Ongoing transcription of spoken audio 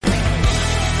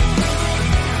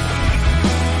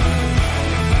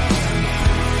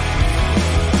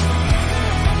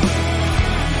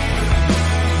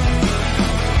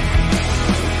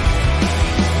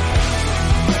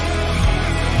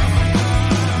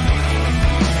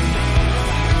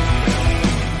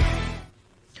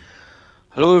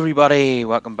Hello, everybody.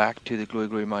 Welcome back to the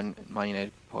Glory Man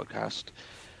United podcast.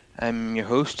 I'm your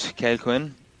host, Kyle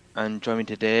Quinn, and joining me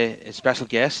today is special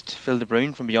guest Phil De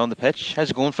Brún from Beyond the Pitch.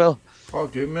 How's it going, Phil? Oh,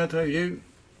 good, mate. How are you?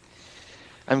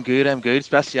 I'm good,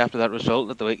 especially after that result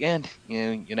at the weekend.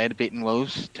 United beating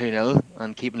Wolves 2-0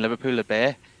 and keeping Liverpool at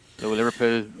bay. So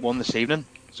Liverpool won this evening.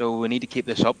 So we need to keep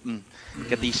this up and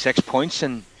get these 6 points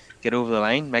and get over the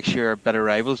line. Make sure our better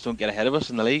rivals don't get ahead of us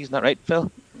in the league. Isn't that right,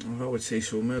 Phil? I would say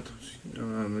so, mate.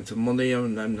 It's a Monday,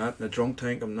 and I'm not in a drunk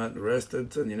tank, I'm not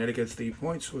arrested, and United gets 3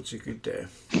 points, so it's a good day.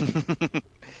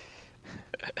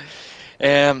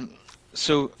 Um,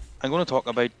 so I'm going to talk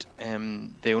about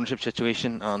the ownership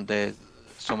situation and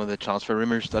some of the transfer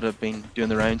rumours that have been doing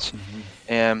the rounds.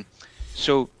 Um,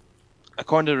 so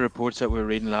according to the reports that we were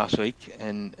reading last week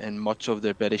in much of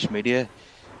the British media,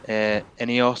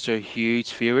 Ineos are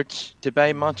huge favourites to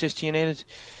buy Manchester United.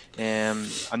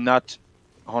 I'm not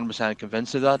 100%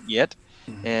 convinced of that yet.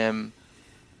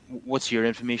 What's your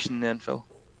information then, Phil?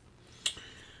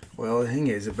 Well, the thing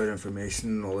is about information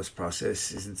and all this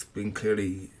process is it's been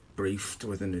clearly briefed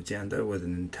with an agenda, with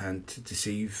an intent to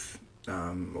deceive,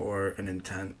 or an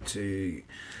intent to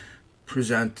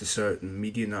present a certain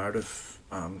media narrative.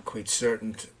 Quite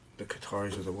certain the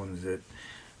Qataris are the ones that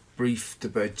briefed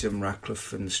about Jim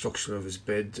Ratcliffe and the structure of his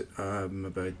bid,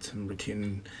 about him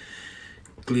retaining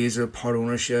Glazer part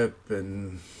ownership,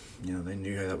 and they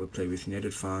knew how that would play with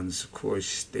United fans. Of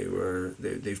course,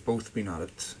 they've both been at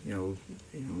it.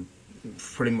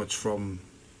 Pretty much from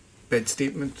bid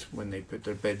statement when they put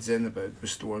their bids in about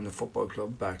restoring the football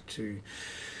club back to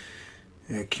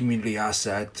community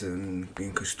asset and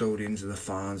being custodians of the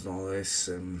fans and all this,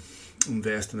 and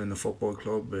investing in the football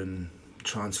club and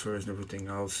transfers and everything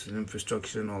else and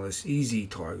infrastructure and all this, easy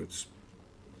targets.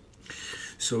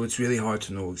 So it's really hard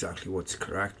to know exactly what's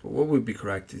correct, but what would be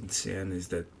correct in saying is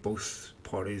that both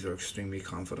parties are extremely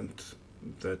confident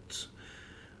that,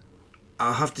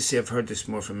 I'll have to say I've heard this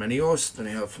more from Ineos than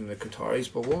I have from the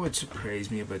Qataris, but what would surprise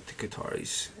me about the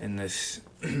Qataris in this,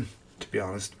 to be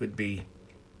honest, would be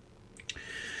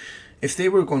if they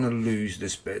were going to lose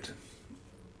this bid.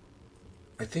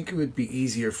 I think it would be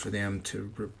easier for them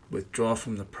to withdraw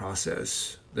from the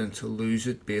process than to lose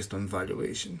it based on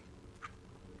valuation.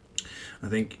 I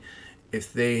think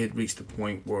if they had reached a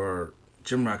point where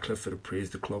Jim Ratcliffe had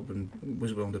appraised the club and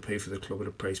was willing to pay for the club at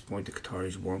a price point the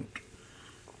Qataris weren't,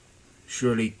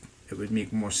 surely it would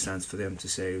make more sense for them to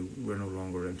say we're no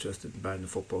longer interested in buying the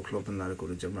football club and let it go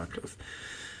to Jim Ratcliffe.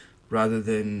 Rather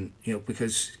than,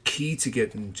 because key to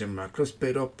getting Jim Ratcliffe's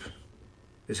bid up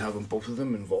is having both of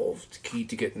them involved. Key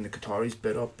to getting the Qataris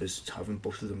bid up is having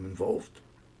both of them involved.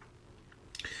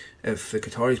 If the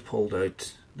Qataris pulled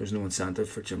out, there's no incentive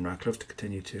for Jim Ratcliffe to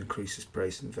continue to increase his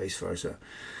price and vice versa.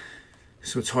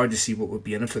 So it's hard to see what would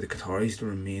be in it for the Qataris to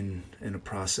remain in a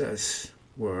process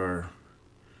where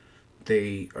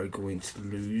they are going to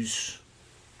lose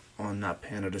on that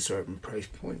pen at a certain price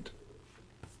point.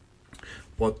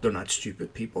 But they're not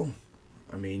stupid people.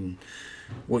 I mean,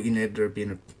 what United are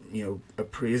being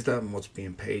appraised at and what's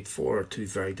being paid for are two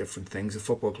very different things. A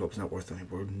football club's not worth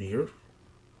anywhere near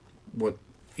what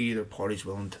either party's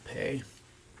willing to pay.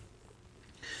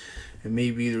 And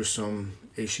maybe there's some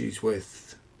issues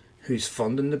with who's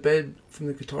funding the bid from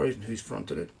the Qataris and who's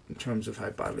fronting it in terms of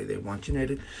how badly they want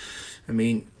United. I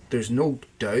mean, there's no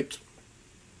doubt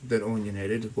that owning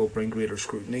United will bring greater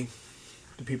scrutiny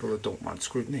to people that don't want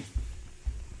scrutiny.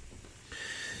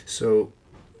 So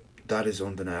that is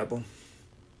undeniable.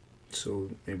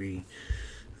 So maybe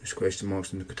there's question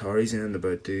marks on the Qataris end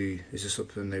about is this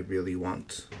something they really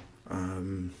want?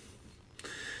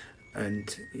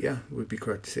 And yeah, it would be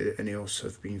correct to say that Ineos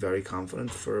have been very confident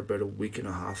for about a week and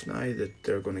a half now that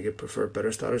they're going to get preferred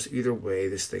bidder status. Either way,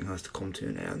 this thing has to come to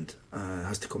an end. It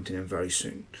has to come to an end very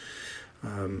soon.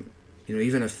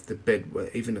 Even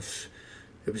if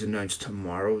it was announced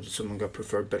tomorrow that someone got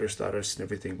preferred bidder status and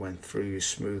everything went through as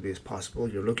smoothly as possible,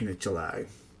 you're looking at July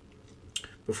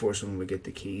before someone would get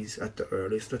the keys at the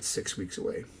earliest. That's 6 weeks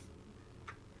away,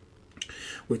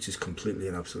 which is completely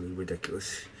and absolutely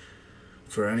ridiculous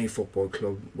for any football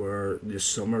club where the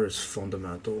summer is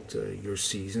fundamental to your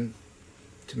season,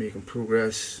 to making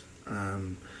progress.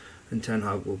 And Ten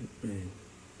Hag will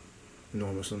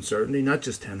enormous uncertainty, not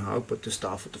just Ten Hag but the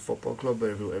staff at the football club,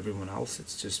 but everyone else.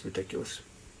 It's just ridiculous.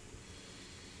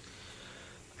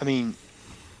 I mean,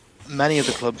 many of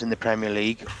the clubs in the Premier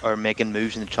League are making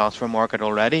moves in the transfer market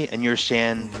already, and you're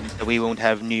saying that we won't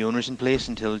have new owners in place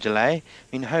until July. I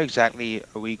mean, how exactly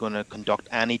are we going to conduct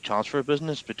any transfer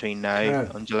business between now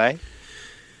and July?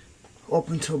 Up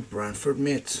until Brentford,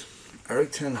 mate,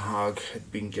 Eric Ten Hag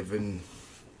had been given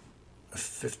a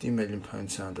 £50 million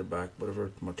centre back,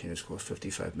 whatever Martinez cost,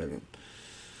 55 million.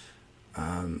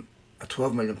 A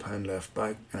 £12 million left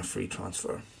back and a free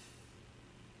transfer.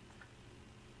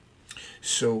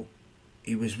 So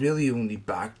he was really only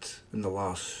backed in the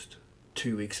last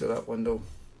 2 weeks of that window.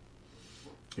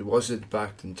 He wasn't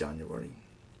backed in January.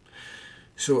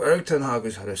 So Erik ten Hag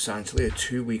has had essentially a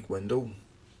 2 week window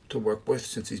to work with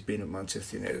since he's been at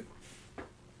Manchester United.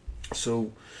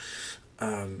 So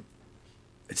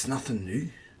it's nothing new.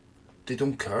 They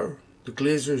don't care. The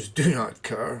Glazers do not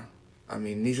care. I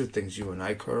mean, these are things you and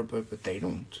I care about, but they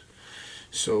don't.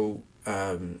 So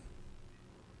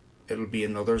it'll be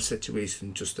another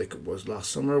situation just like it was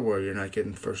last summer, where you're not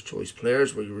getting first choice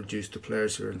players, where you reduce the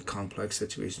players who are in complex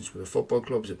situations with the football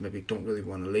clubs that maybe don't really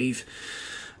want to leave,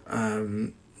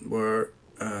 or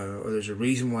there's a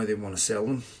reason why they want to sell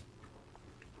them.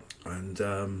 And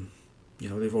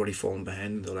they've already fallen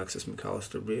behind in the Alexis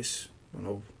McAllister race,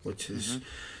 which is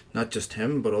not just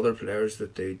him, but other players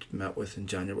that they met with in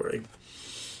January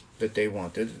that they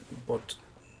wanted. But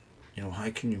how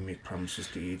can you make promises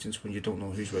to agents when you don't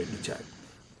know who's writing the check?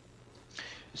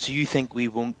 So you think we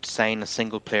won't sign a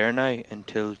single player now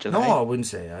until July? No, I wouldn't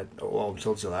say that. Well,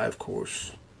 until July, of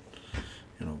course.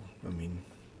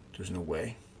 There's no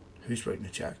way. Who's writing the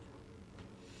check?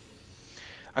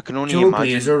 I can only Joe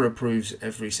imagine. Glazer approves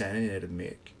every signing they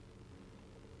make,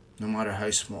 no matter how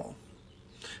small.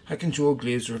 How can Joe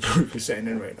Glazer approve a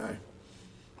signing right now?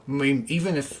 I mean,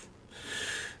 even if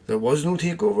there was no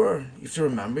takeover, you have to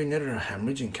remember United are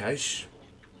hemorrhaging cash,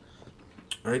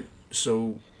 right?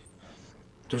 So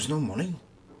there's no money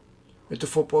at the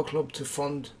football club to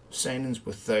fund signings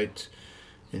without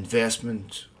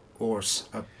investment or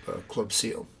a club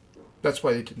sale. That's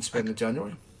why they didn't spend in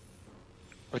January.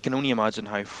 I can only imagine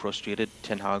how frustrated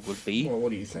Ten Hag would be. Well, what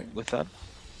do you think with that?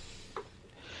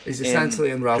 He's essentially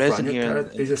in Ralph Rangnick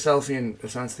territory. He's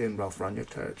essentially in Ralph Rangnick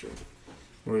territory,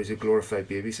 where he's a glorified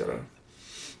babysitter,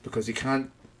 because he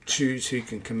can't choose who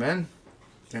can come in,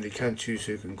 and he can't choose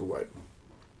who can go out.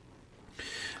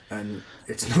 And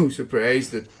it's no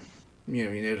surprise that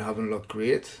United haven't looked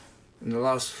great in the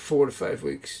last 4 to 5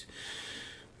 weeks.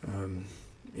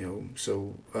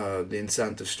 The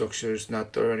incentive structure is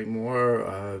not there anymore,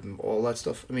 all that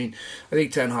stuff. I mean, I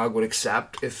think Ten Hag would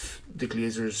accept if the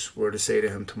Glazers were to say to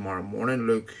him tomorrow morning,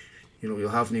 look, you'll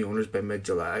have new owners by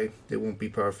mid-July, they won't be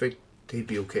perfect. He'd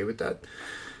be okay with that.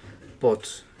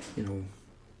 But,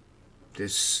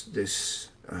 this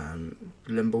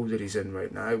limbo that he's in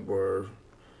right now, where,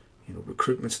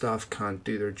 recruitment staff can't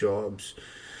do their jobs,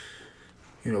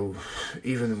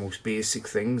 even the most basic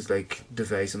things like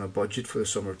devising a budget for the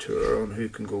summer tour on who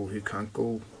can go, who can't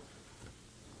go.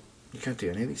 You can't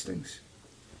do any of these things.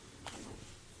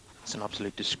 It's an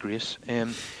absolute disgrace.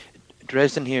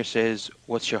 Dresden here says,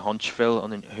 what's your hunch, Phil,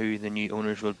 on who the new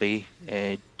owners will be?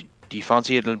 Do you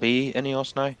fancy it'll be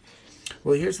Ineos now?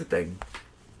 Well, here's the thing.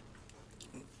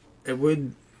 It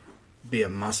would be a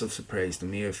massive surprise to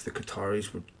me if the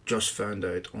Qataris were just found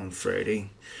out on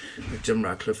Friday that Jim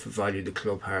Ratcliffe valued the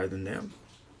club higher than them.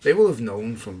 They will have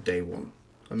known from day one.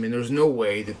 I mean, there's no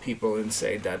way that people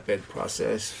inside that bid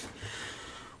process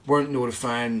weren't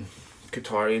notifying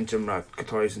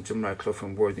Qataris and Jim Ratcliffe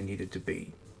on where they needed to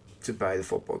be to buy the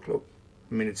football club.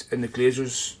 I mean, it's in the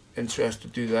Glazers' interest to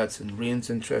do that, it's in Rain's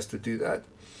interest to do that.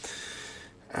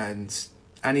 And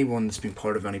anyone that's been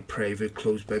part of any private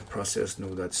closed bid process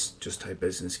know that's just how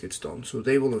business gets done. So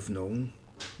they will have known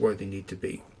where they need to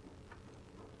be.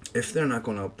 If they're not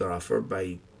going to up their offer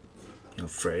by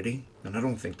Friday, and I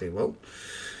don't think they will.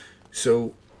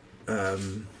 So I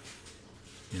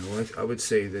would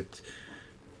say that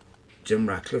Jim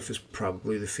Ratcliffe is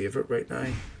probably the favourite right now.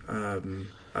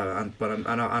 I'll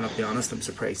be honest, I'm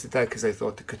surprised at that, because I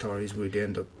thought the Qataris would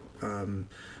end up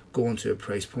going to a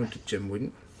price point that Jim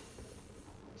wouldn't.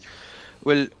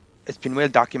 Well, it's been well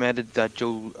documented that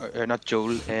Avram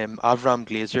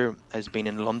Glazer has been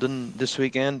in London this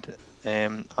weekend,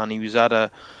 and he was at a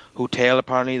hotel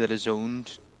apparently that is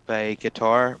owned by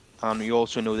Qatar, and we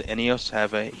also know that Ineos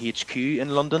have a HQ in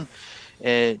London.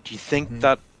 Do you think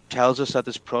that tells us that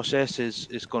this process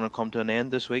is going to come to an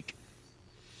end this week?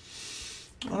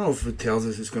 I don't know if it tells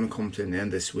us it's going to come to an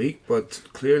end this week, but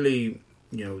clearly,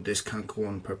 this can't go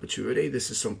on in perpetuity.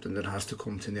 This is something that has to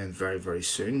come to an end very, very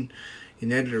soon.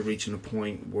 United are reaching a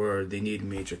point where they need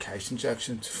major cash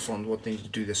injection to fund what they need to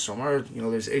do this summer.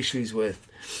 There's issues with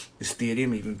the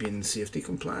stadium even being in safety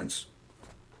compliance.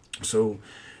 So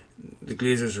the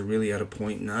Glazers are really at a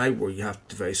point now where you have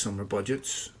to devise summer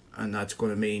budgets, and that's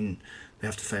going to mean they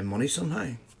have to find money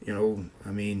somehow. The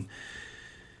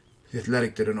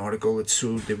Athletic did an article that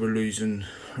showed they were losing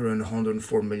around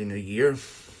 104 million a year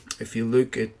if you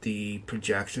look at the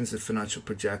projections, the financial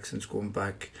projections going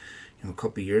back, a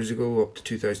couple of years ago up to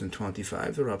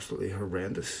 2025, they're absolutely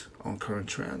horrendous on current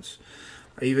trends.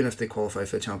 Even if they qualify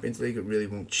for the Champions League, it really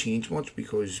won't change much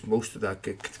because most of that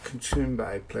gets consumed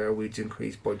by player wage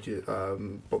increase, budget,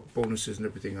 bonuses, and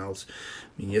everything else.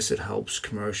 I mean, yes, it helps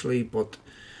commercially, but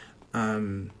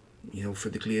for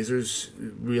the Glazers,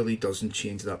 it really doesn't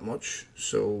change that much.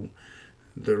 So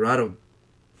they're at a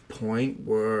point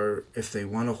where if they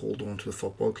want to hold on to the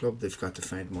football club, they've got to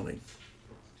find money.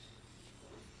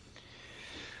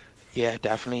 Yeah,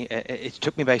 definitely. It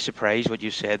took me by surprise what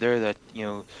you said there, that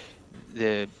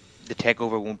the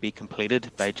takeover won't be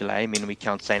completed by July. I mean, we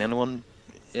can't sign anyone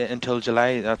until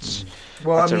July. That's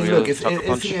Well, a real look, if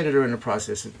punch. United are in the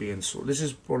process of being sold, this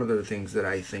is one of the things that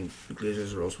I think the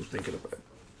Glazers are also thinking about.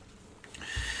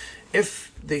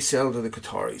 If they sell to the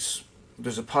Qataris,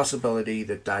 there's a possibility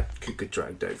that could get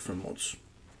dragged out for months,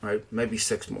 right? Maybe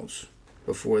 6 months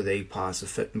before they pass a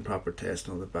fit and proper test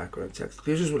on the background checks. The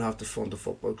Glazers would have to fund a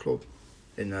football club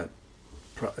in that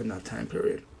time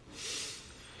period.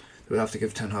 They would have to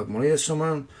give Ten Hag money this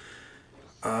summer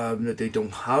that they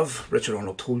don't have. Richard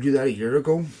Arnold told you that a year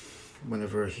ago,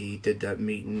 whenever he did that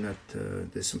meeting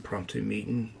at this impromptu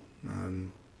meeting.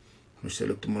 We said,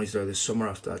 look, the money's there this summer.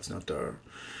 If that's not there,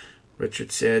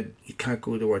 Richard said, you can't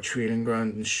go to our training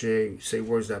ground and say,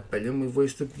 where's that billion we've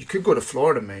wasted? You could go to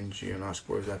Florida, mind you, and ask,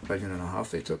 where's that $1.5 billion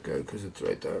they took out, because it's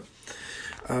right there.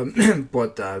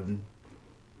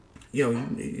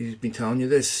 He's been telling you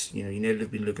this. United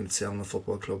have been looking at selling the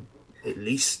football club at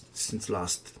least since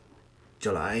last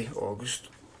July, August.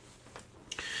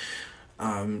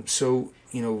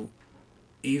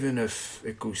 Even if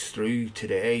it goes through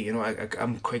today,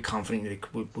 I'm quite confident that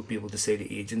it would be able to say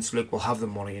to agents, look, we'll have the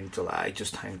money in July,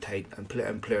 just hang tight, and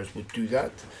players would do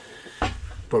that.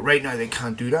 But right now they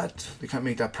can't do that. They can't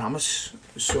make that promise.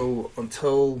 So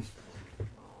until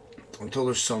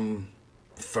there's some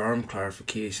firm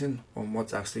clarification on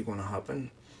what's actually going to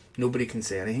happen, nobody can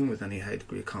say anything with any high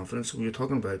degree of confidence. So when you're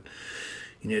talking about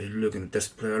looking at this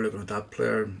player, looking at that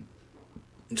player,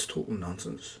 it's total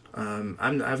nonsense. I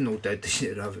have no doubt that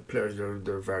you have players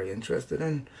they're very interested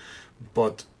in,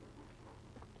 but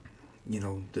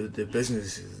the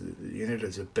business, United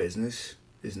as a business,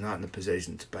 is not in a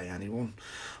position to buy anyone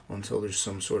until there's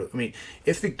some sort of. I mean,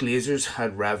 if the Glazers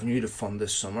had revenue to fund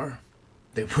this summer,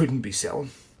 they wouldn't be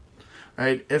selling.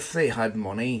 Right? If they had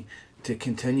money to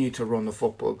continue to run the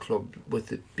football club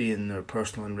with it being their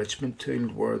personal enrichment tool,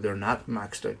 where they're not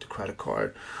maxed out the credit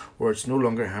card, where it's no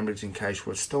longer hemorrhaging cash,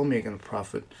 where it's still making a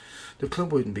profit, the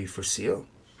club wouldn't be for sale.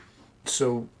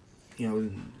 So,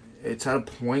 it's at a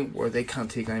point where they can't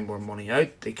take any more money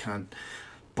out, they can't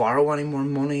borrow any more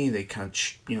money, they can't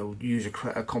use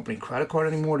a company credit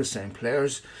card anymore to sign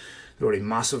players. They're already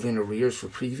massively in arrears for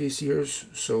previous years.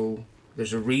 So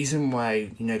there's a reason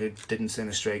why United didn't sign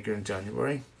a striker in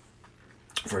January,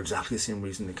 for exactly the same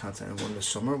reason they can't sign one this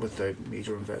summer without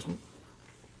major investment.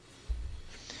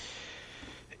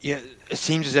 Yeah, it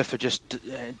seems as if they're just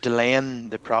delaying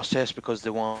the process because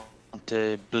they want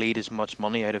to bleed as much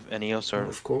money out of Ineos or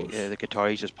the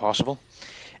Qataris as possible.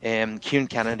 Kieran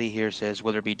Kennedy here says,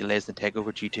 will there be delays in the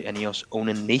takeover due to Ineos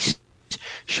owning Nice?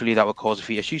 Surely that will cause a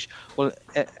few issues. Well,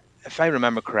 if I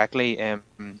remember correctly,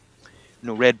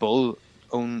 Red Bull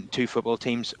own 2 football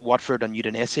teams. Watford and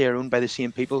Udinese are owned by the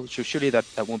same people, so surely that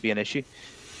won't be an issue.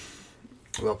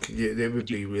 Well, it would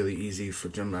be really easy for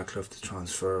Jim Ratcliffe to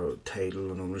transfer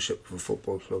title and ownership of a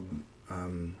football club,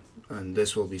 and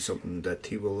this will be something that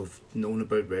he will have known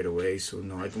about right away, so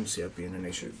no, I don't see it being an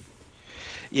issue.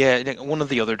 Yeah, one of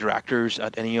the other directors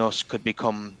at Ineos could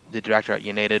become the director at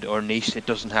United or Nice. It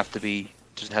doesn't have to be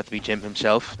Jim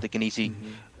himself. They can easily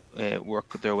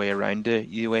work their way around the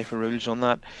UEFA rules on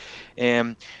that.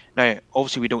 Now,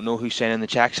 obviously, we don't know who's signing the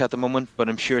checks at the moment, but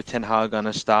I'm sure Ten Hag and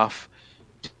his staff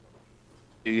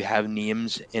do have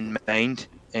names in mind,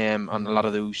 and a lot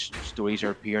of those stories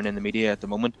are appearing in the media at the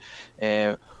moment.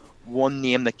 One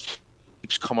name that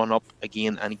keeps coming up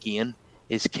again and again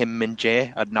is Kim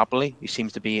Min-jae at Napoli, who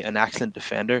seems to be an excellent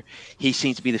defender. He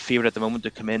seems to be the favourite at the moment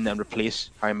to come in and replace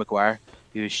Harry Maguire,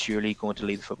 who is surely going to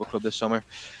lead the football club this summer.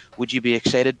 Would you be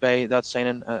excited by that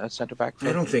signing at centre-back?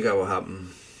 I don't think that will happen.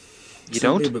 You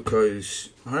Simply don't? Because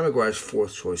Harry Maguire's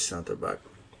 4th choice centre-back.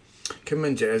 Kim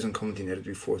Min-jae isn't coming to United to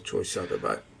be 4th choice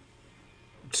centre-back.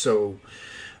 So,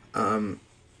 no.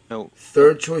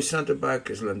 3rd choice centre-back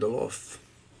is Lindelof.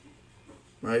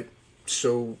 Right?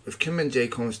 So, if Kim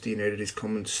Min-jae comes to United, he's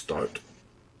coming to start.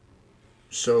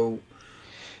 So,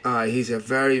 he's a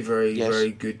very, very,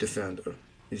 very good defender.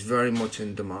 He's very much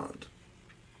in demand.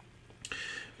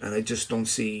 And I just don't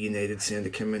see United saying to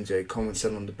Kim Min-jae, come and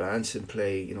sit on the bench and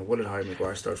play. What did Harry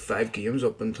Maguire start? 5 games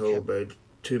up until about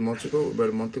 2 months ago, about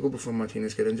a month ago, before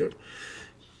Martinez got injured.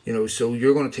 So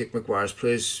you're going to take Maguire's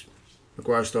place.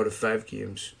 Maguire started 5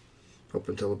 games up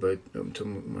until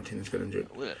Martinez got injured.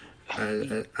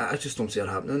 And I just don't see it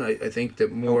happening. I think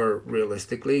that more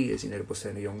realistically is United will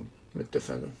sign a young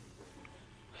midfielder.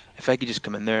 If I could just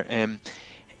come in there,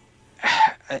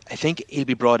 I think he'll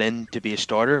be brought in to be a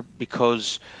starter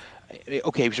because,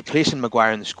 okay, he's replacing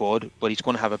Maguire in the squad, but he's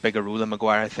going to have a bigger role than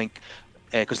Maguire, I think,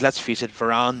 because let's face it,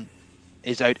 Varane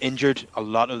is out injured a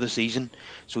lot of the season,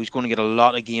 so he's going to get a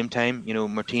lot of game time.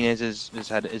 Martinez has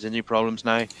had his injury problems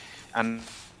now, and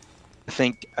I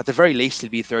think at the very least he'll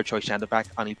be a third choice centre back,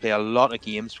 and he'll play a lot of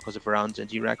games because of Varane's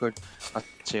injury record.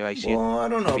 That's how I see it. Well, I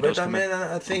don't know, but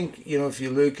I think if you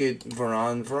look at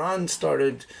Varane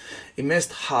started, he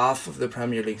missed half of the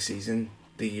Premier League season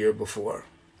the year before,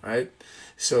 right?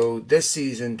 So this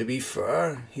season, to be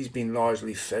fair, he's been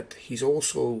largely fit. He's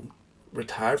also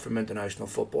retired from international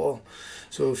football.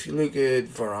 So if you look at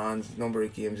Varane's number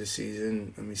of games this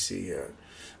season, let me see here.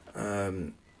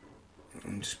 I'm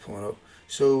just pulling up.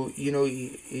 So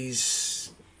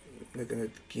he's looking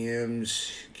at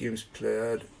games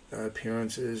played,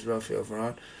 appearances. Raphael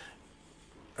Varane.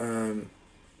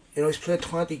 He's played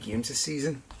 20 games this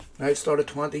season. Right, started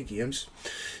 20 games.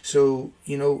 So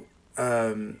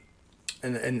and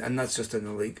that's just in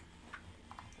the league.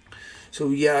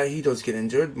 So yeah, he does get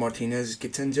injured. Martinez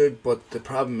gets injured, but the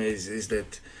problem is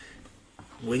that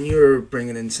when you're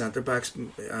bringing in centre backs,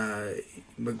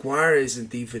 Maguire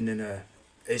isn't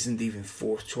even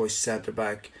fourth choice centre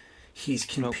back. He's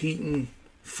competing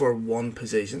for one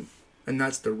position, and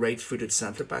that's the right-footed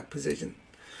centre back position.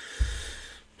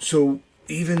 So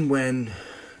even when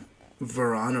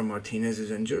Varane or Martinez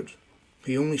is injured,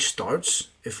 he only starts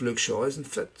if Luke Shaw isn't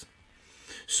fit.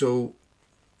 So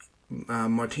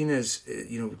Martinez,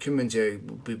 Kim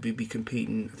Min-jae would be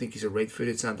competing. I think he's a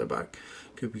right-footed centre back.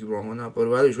 Could be wrong on that, but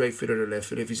whether he's right-footed or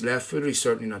left-footed, if he's left-footed, he's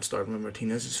certainly not starting when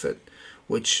Martinez is fit,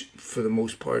 which for the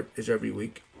most part is every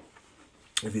week.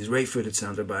 If he's right-footed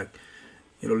centre back,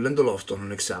 Lindelof's done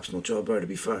an exceptional job there, to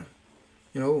be fair.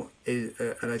 And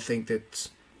I think that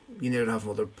you need to have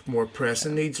other more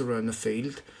pressing needs around the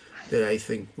field that I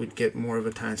think would get more of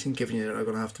attention, given you are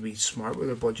going to have to be smart with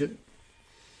their budget.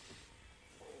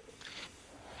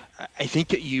 I think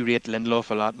that you rate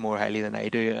Lindelof a lot more highly than I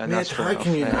do, and that's how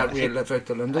can you not rate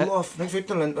Victor Lindelof?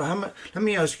 Let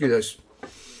me ask you this: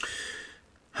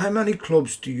 how many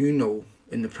clubs do you know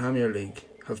in the Premier League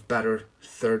have better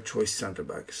third choice centre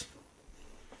backs?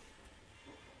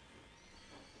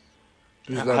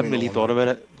 I haven't really thought about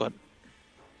it, but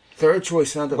third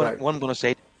choice centre back. What I'm going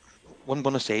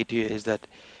to say to you is that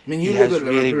you look at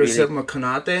Liverpool sitting with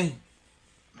Konate,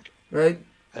 right?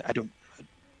 I don't.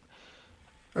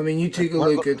 You take a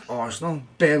look at Arsenal,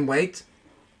 Ben White,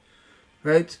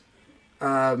 right?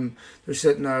 They're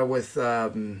sitting there with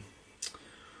Rob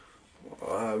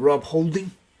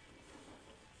Holding,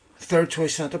 third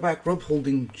choice centre back. Rob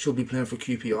Holding should be playing for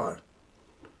QPR,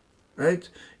 right?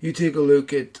 You take a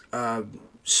look at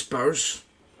Spurs.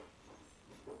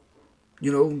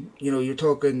 You're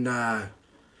talking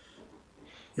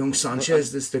young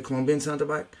Sanchez, this the Colombian centre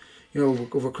back.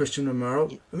 Over Christian Romero.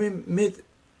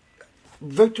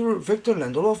 Victor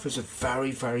Lindelof is a very,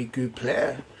 very good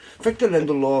player. Victor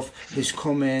Lindelof has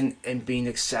come in and been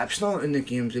exceptional in the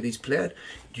games that he's played.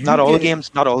 Not all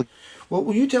games. Well,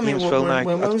 will you tell me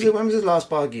when was his last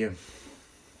bad game?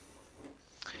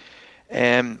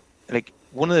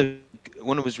 One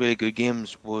of his really good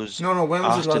games was when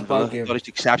was his last bad game? He was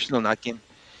exceptional in that game.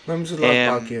 When was his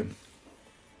last bad game?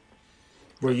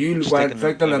 Where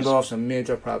Victor Lindelof's a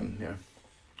major problem here,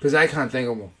 because I can't think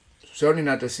of one. Certainly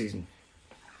not this season.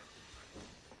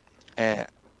 I'm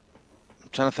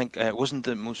trying to think. It wasn't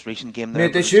the most recent game.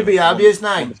 Mate, it should be obvious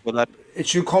now. It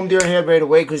should come to your head right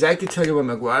away, because I could tell you when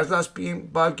Maguire's last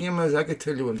bad game is. I could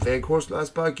tell you when Weghorst's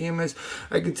last bad game is.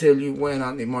 I could tell you when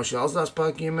Anthony Martial's last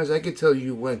bad game is. I could tell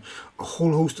you when a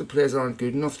whole host of players aren't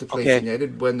good enough to play for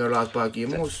United when their last bad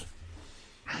game was.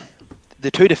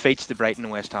 The two defeats to Brighton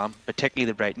and West Ham, particularly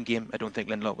the Brighton game, I don't think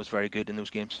Lindelof was very good in those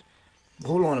games.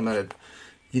 Hold on a minute.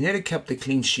 United kept a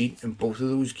clean sheet in both of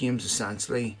those games,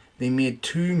 essentially. They made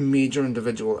 2 major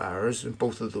individual errors in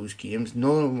both of those games,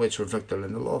 none of which were Victor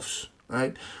Lindelof's.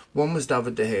 Right? One was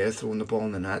David De Gea throwing the ball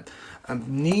in the net, and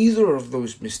neither of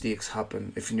those mistakes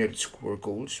happen if United score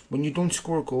goals. When you don't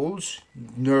score goals,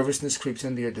 nervousness creeps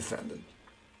into your defending.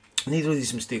 Neither of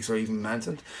these mistakes are even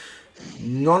mentioned.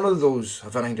 None of those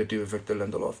have anything to do with Victor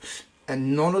Lindelof,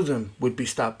 and none of them would be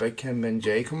stopped by Kim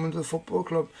Min-jae coming to the football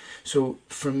club. So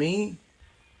for me,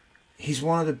 he's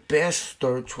one of the best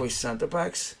third choice centre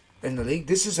backs in the league.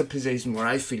 This is a position where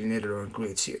I feel United are in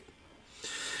great shape.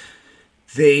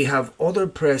 They have other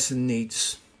pressing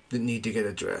needs that need to get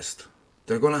addressed.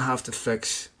 They're going to have to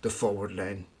fix the forward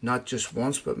line, not just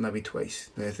once, but maybe twice.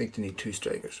 And I think they need 2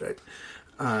 strikers, right?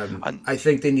 I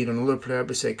think they need another player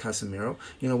beside Casemiro.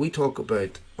 You know, we talk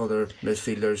about other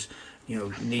midfielders, you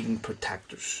know, needing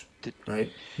protectors,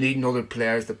 right? Needing other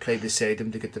players that play beside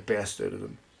them to get the best out of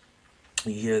them.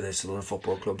 You hear this at other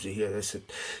football clubs, you hear this at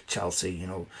Chelsea, you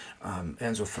know,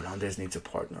 Enzo Fernandez needs a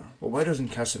partner. Well, why doesn't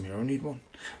Casemiro need one?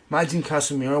 Imagine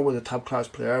Casemiro with a top-class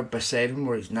player beside him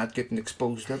where he's not getting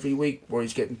exposed every week, where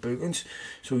he's getting bookings.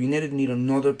 So you need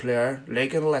another player,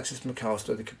 like an Alexis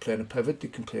McAllister, that can play in a pivot,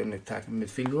 that can play in an attacking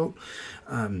midfield role.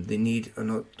 They need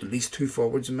at least 2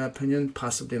 forwards, in my opinion,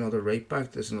 possibly another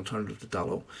right-back. There's an alternative to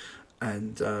Dallo.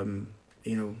 And,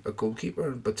 you know, a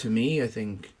goalkeeper. But to me, I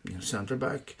think, you know,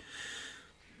 centre-back...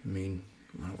 I mean,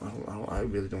 I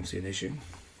really don't see an issue.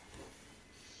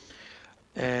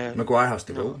 Maguire has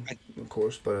to go, of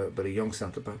course, but a young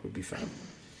centre back would be fine.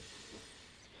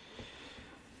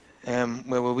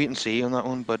 Well, we'll wait and see on that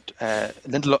one. But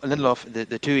Lindelof,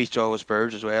 the 2 he saw was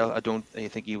Spurs as well. I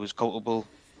think he was culpable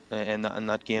in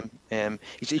that game.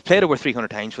 He's played over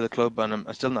 300 times for the club, and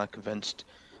I'm still not convinced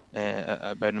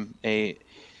about him. He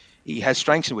has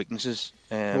strengths and weaknesses.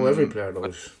 Well, every player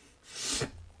does.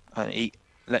 And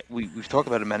we've talked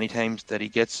about it many times that he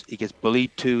gets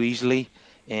bullied too easily.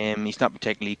 He's not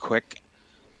particularly quick.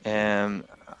 I'm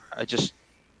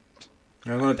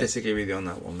going to disagree with you on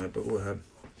that one, mate, but go ahead.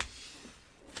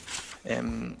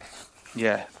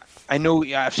 Yeah, I know.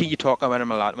 Yeah, I've seen you talk about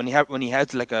him a lot. When he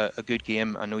has like a good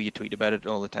game, I know you tweet about it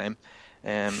all the time.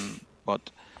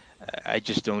 But I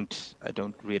just don't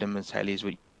rate him as highly as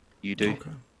what you do. Okay.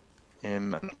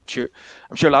 I'm sure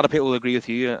a lot of people will agree with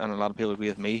you, and a lot of people agree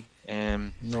with me.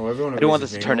 No, everyone. I don't want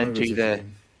this to turn into the.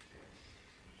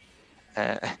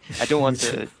 I don't want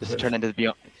this to turn into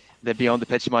the Beyond the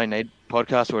Pitch My Night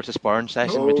podcast, where it's a sparring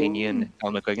session between you and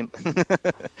Alan McGuigan.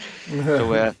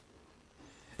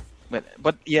 So,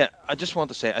 but yeah, I just want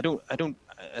to say I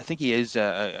think he is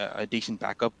a decent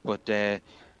backup, but I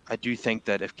do think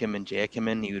that if Kim and Jay came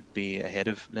in, he would be ahead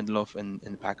of Lindelof in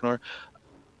the pecking order.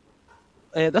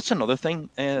 That's another thing.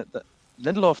 That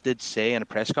Lindelof did say in a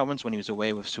press conference when he was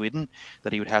away with Sweden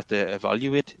that he would have to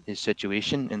evaluate his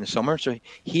situation in the summer. So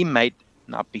he might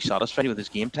not be satisfied with his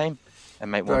game time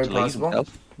and might want to leave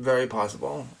himself. Very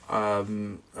possible.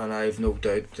 And I have no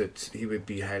doubt that he would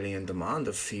be highly in demand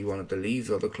if he wanted to leave.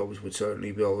 The other clubs would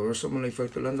certainly be all over someone like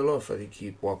Victor Lindelof. I think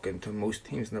he'd walk into most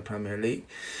teams in the Premier League.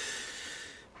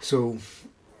 So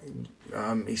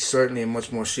he's certainly a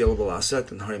much more saleable asset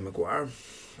than Harry Maguire.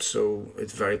 So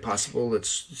it's very possible that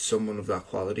someone of that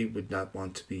quality would not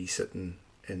want to be sitting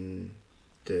in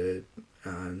third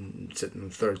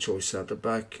choice centre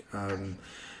back.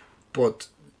 But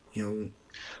you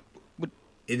know,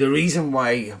 the reason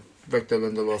why Victor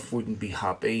Lindelof wouldn't be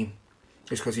happy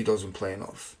is because he doesn't play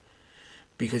enough.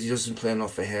 Because he doesn't play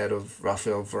enough ahead of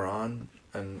Rafael Varane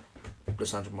and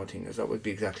Lisandro Martinez. That would be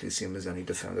exactly the same as any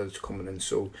defender that's coming in.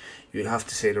 So you'd have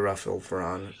to say to Rafael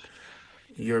Varane,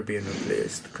 you're being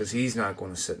replaced, because he's not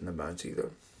going to sit in the bench either.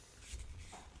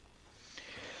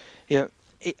 Yeah,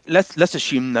 let's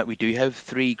assume that we do have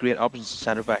 3 great options at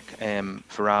centre back,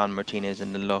 Varane, Martinez,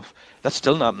 and Lindelof. That's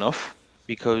still not enough,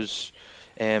 because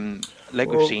we've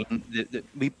seen,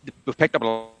 we've picked up a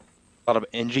lot of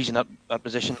injuries in that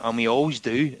position, and we always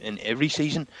do in every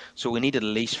season. So we need at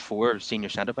least 4 senior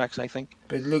centre backs, I think.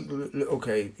 But look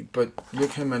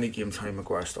how many games Harry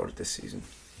Maguire started this season.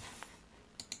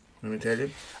 Let me tell you.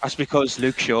 That's because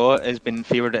Luke Shaw has been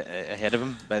favoured ahead of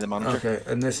him by the manager. Okay,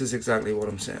 and this is exactly what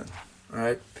I'm saying.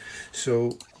 Alright,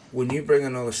 so when you bring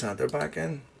another centre back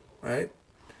in, right,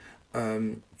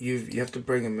 you have to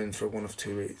bring him in for one of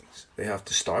 2 reasons. They have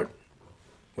to start,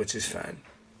 which is fine.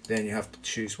 Then you have to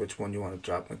choose which one you want to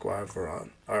drop, Maguire,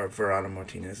 Varane, or Varane and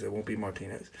Martinez. It won't be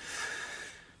Martinez.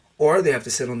 Or they have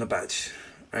to sit on the bench,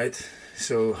 right?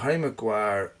 So Harry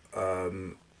Maguire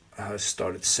has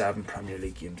started 7 Premier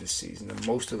League games this season, and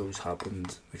most of those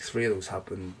happened, 3 of those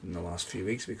happened in the last few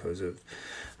weeks because of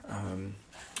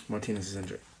Martinez's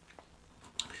injury.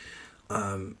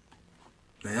 Now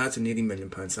that's an £80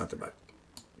 million centre back.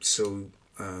 So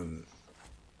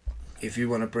if you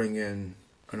want to bring in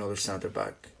another centre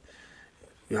back,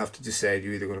 you have to decide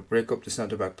you're either going to break up the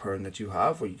centre back pairing that you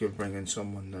have, or you're going to bring in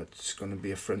someone that's going to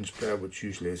be a fringe player, which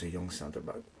usually is a young centre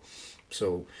back.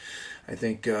 So I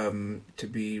think to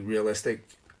be realistic,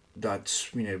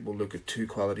 that's, we'll look at 2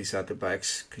 quality centre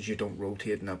backs, because you don't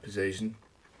rotate in that position,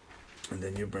 and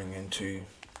then you bring in 2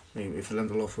 I mean, if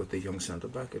Lindelof with the young centre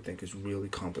back, I think is really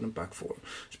competent back four,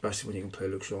 especially when you can play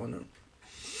Luke Shaw now.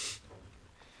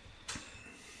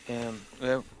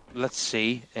 Well, let's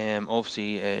see.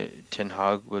 Obviously, Ten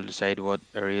Hag will decide what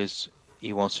areas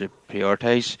he wants to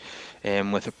prioritise,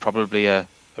 with probably a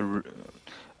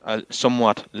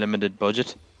somewhat limited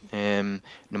budget. No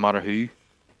matter who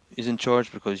is in charge,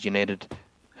 because United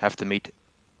have to meet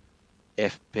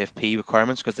FFP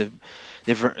requirements, because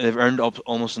they've earned up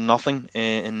almost nothing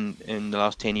in the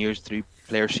last 10 years through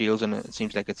player sales, and it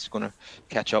seems like it's going to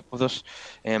catch up with us.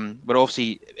 But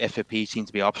obviously FFP seems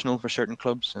to be optional for certain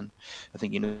clubs, and I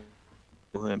think you know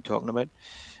who I'm talking about.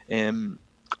 Um,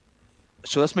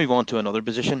 so let's move on to another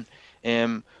position.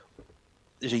 Um,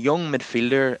 there's a young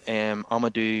midfielder,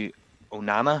 Amadou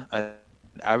Onana at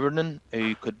Everton,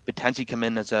 who could potentially come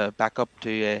in as a backup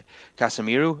to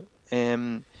Casemiro.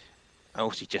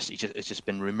 Obviously, it's just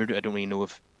been rumored. I don't really know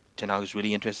if Ten Hag is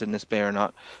really interested in this player or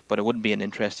not, but it wouldn't be an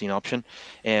interesting option.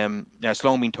 Now it's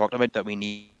long been talked about that we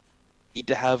need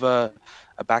to have a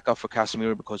backup for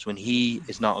Casemiro, because when he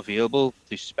is not available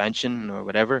through suspension or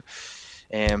whatever,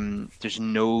 there's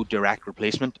no direct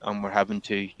replacement, and we're having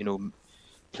to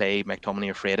play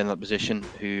McTominay or Fred in that position,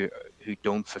 who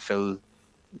don't fulfil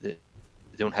they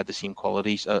don't have the same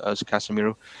qualities as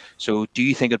Casemiro. So do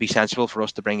you think it'd be sensible for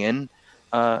us to bring in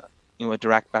a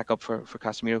direct backup for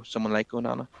Casemiro, someone like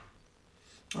Onana?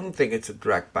 I don't think it's a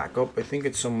direct backup. I think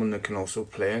it's someone that can also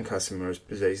play in Casemiro's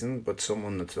position, but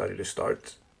someone that's ready to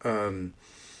start. When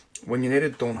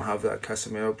United don't have that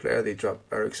Casemiro player, they drop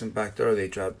Eriksen back there, they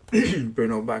drop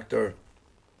Bruno back there.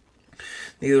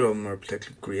 Neither of them are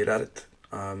particularly great at it,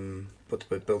 but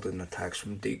by building attacks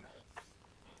from deep.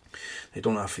 They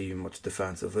don't offer you much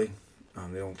defensively.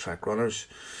 They don't track runners,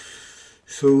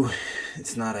 so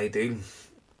it's not ideal.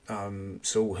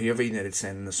 So whoever United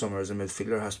send in the summer as a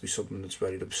midfielder has to be someone that's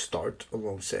ready to start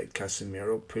alongside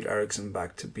Casemiro. Put Eriksen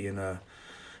back to being an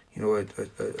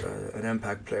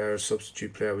impact player, a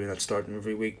substitute player. We're not starting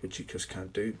every week, which you just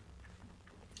can't do.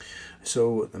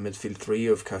 So the midfield three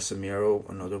of Casemiro,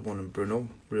 another one in Bruno,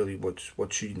 really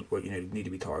what you need to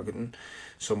be targeting.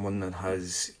 Someone that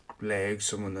has legs,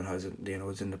 someone that has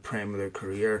is in the prime of their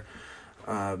career.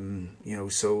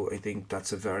 So I think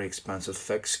that's a very expensive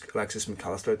fix. Alexis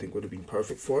McAllister, I think, would have been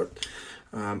perfect for it.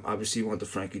 Obviously, you want the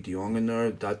Frankie De Jong in there,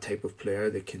 that type of player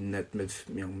that can net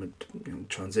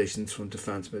transitions from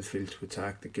defence midfield to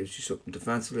attack, that gives you something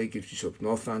defensively, gives you something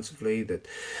offensively.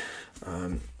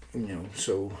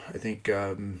 So I think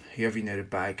whoever United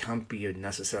buy can't be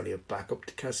necessarily a backup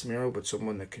to Casemiro, but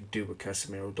someone that can do what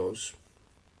Casemiro does.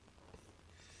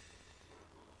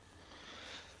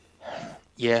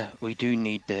 Yeah, we do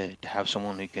need to have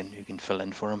someone who can fill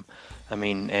in for him. I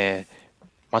mean,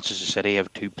 Manchester City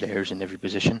have two players in every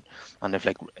position, and if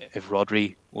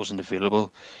Rodri wasn't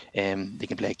available, they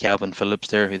can play Calvin Phillips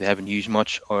there, who they haven't used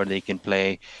much, or they can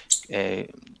play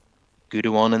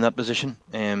Guduan in that position.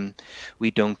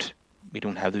 We don't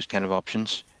have those kind of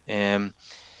options.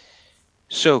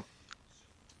 So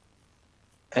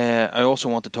I also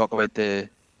want to talk about the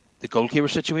goalkeeper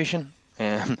situation.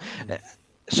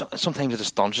 Sometimes it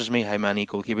astonishes me how many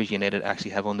goalkeepers United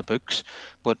actually have on the books,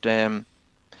 but a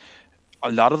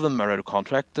lot of them are out of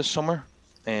contract this summer.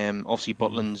 Obviously,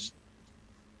 Butland's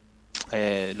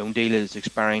loan deal is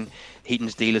expiring,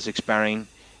 Heaton's deal is expiring,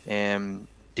 De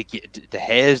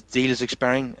Gea's deal is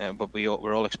expiring, but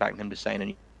we're all expecting him to sign a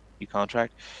new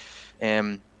contract.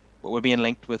 But we're being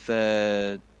linked with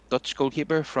a Dutch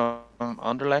goalkeeper from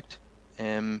Anderlecht.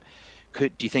 Do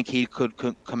you think he could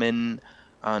come in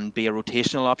and be a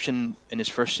rotational option in his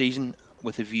first season,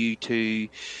 with a view to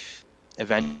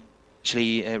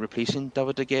eventually replacing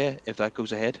David De Gea if that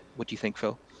goes ahead? What do you think,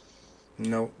 Phil?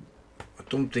 No, I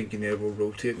don't think United will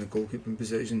rotate in the goalkeeping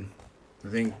position. I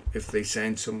think if they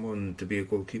sign someone to be a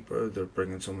goalkeeper, they're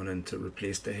bringing someone in to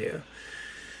replace De Gea.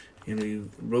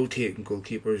 Rotating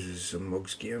goalkeepers is a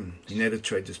mug's game. United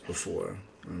tried this before.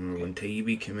 I remember when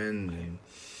Taibbi came in, and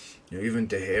even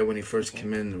De Gea, when he first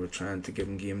came in, they were trying to give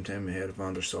him game time ahead of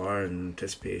Van der Sar in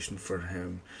anticipation for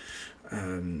him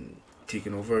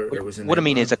taking over. What I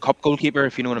mean is a cup goalkeeper,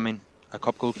 if you know what I mean. A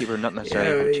cup goalkeeper, not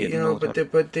necessarily. Yeah,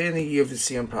 but then you have the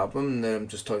same problem that I'm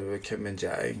just talking about Kim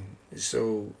Min-jae.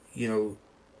 So,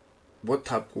 what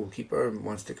top goalkeeper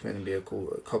wants to come in and be a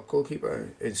cup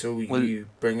goalkeeper? And so you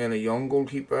bring in a young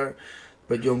goalkeeper,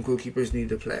 but young goalkeepers need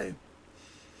to play.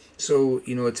 So,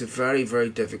 it's a very, very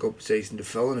difficult position to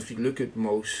fill. And if you look at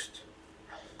most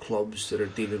clubs that are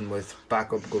dealing with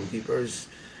backup goalkeepers,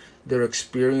 they're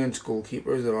experienced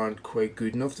goalkeepers that aren't quite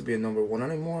good enough to be a number one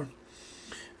anymore.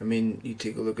 I mean, you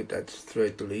take a look at that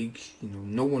throughout the league,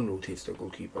 no one rotates their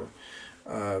goalkeeper.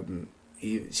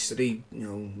 City,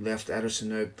 left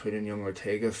Ederson out, put in young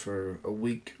Ortega for a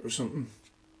week or something.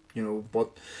 But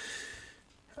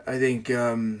I think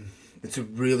it's a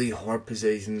really hard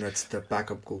position. That's the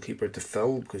backup goalkeeper to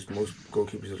fill, because most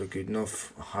goalkeepers that are good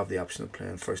enough have the option of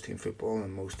playing first team football,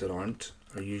 and most that aren't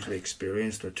are usually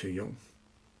experienced or too young.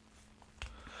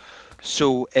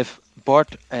 So if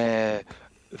Bart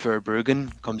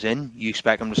Verbruggen comes in, you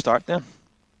expect him to start then?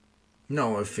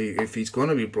 No, if he's going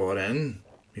to be brought in,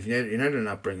 if United are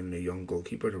not bringing a young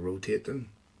goalkeeper to rotate them,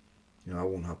 that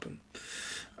won't happen.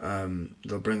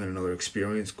 They'll bring in another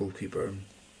experienced goalkeeper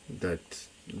that,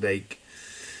 like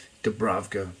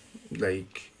Dubravka,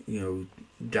 like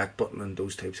Jack Butland,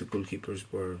 those types of goalkeepers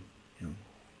were,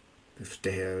 if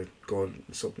they had God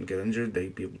something get injured,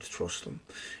 they'd be able to trust them.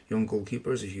 Young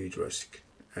goalkeeper is a huge risk,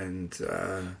 and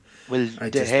De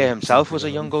Gea himself was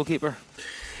a young goalkeeper.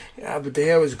 Yeah, but De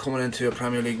Gea was coming into a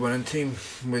Premier League winning team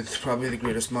with probably the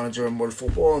greatest manager in world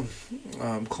football,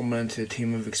 coming into a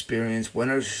team of experienced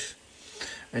winners,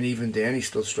 and even then he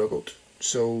still struggled.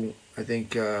 So I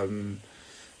think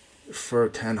for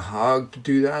Ten Hag to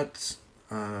do that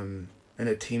in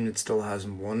a team that still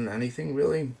hasn't won anything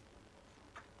really,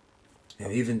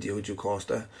 even Diogo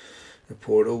Costa at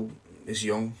Porto is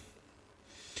young.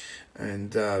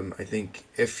 And I think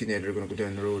if United are going to go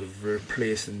down the road of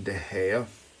replacing De Gea,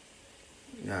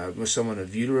 with someone a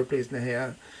view to replace De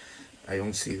Gea, I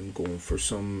don't see them going for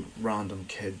some random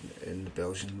kid in the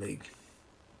Belgian league.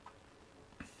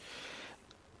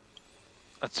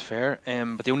 That's fair.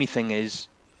 But the only thing is,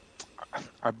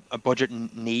 our budget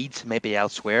needs maybe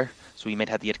elsewhere, so he might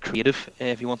have to get creative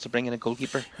if he wants to bring in a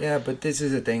goalkeeper. Yeah, but this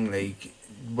is the thing, like,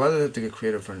 whether they have to get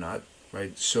creative or not,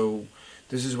 right? So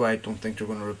this is why I don't think they're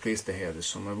going to replace De Gea this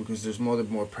summer, because there's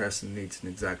more pressing needs, and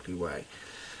exactly why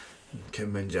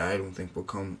Kim Min-jae I don't think will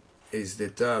come is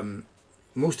that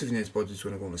most of United's budget is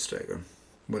going to go on a striker,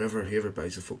 whatever he ever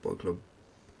buys a football club.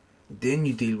 Then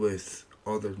you deal with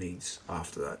other needs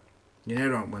after that.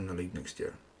 United aren't winning the league next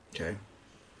year, okay?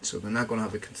 So they're not going to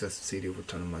have the consistency to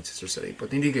overturn Manchester City,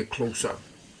 but they need to get closer,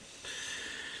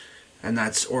 and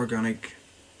that's organic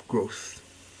growth.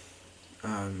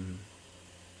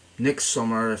 Next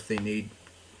summer, if they need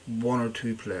one or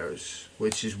two players,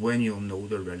 which is when you'll know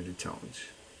they're ready to challenge,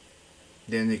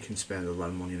 then they can spend a lot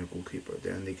of money on a goalkeeper.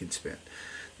 Then they can spend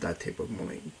that type of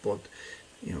money. But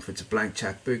if it's a blank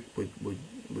checkbook, would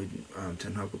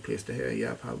Ten Hag replace De Gea?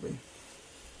 Yeah, probably.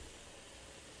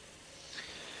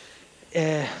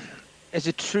 Is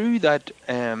it true that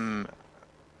Ten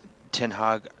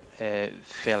Hag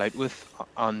fell out with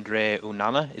Andre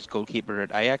Onana, his goalkeeper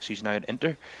at Ajax, who's now at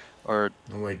Inter? Or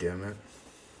no idea, man.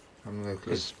 I'm not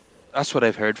clear. That's what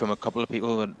I've heard from a couple of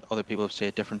people, and other people have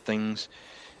said different things.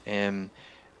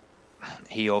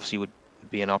 He obviously would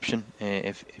be an option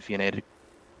if United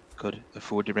could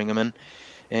afford to bring him in.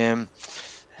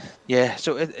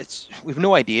 So it's we've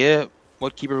no idea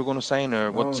what keeper we're going to sign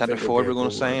or what centre forward we're going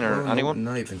to sign or anyone.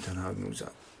 Not even Ten Hag knows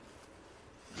that.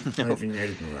 Not even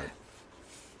United know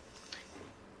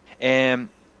that.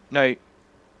 Now,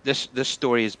 this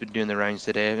story has been doing the rounds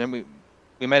today, and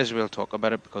we might as well talk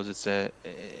about it because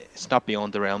it's not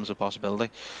beyond the realms of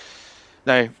possibility.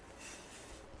 Now,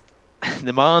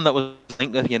 the man that was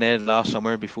linked with United last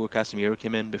summer before Casemiro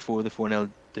came in, before the 4-0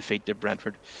 defeat to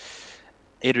Brentford,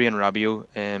 Adrian Rabiot,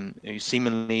 who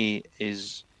seemingly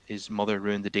his mother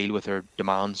ruined the deal with her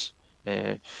demands,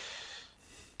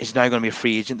 is now going to be a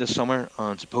free agent this summer,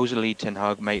 and supposedly Ten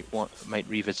Hag might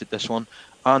revisit this one.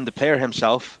 And the player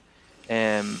himself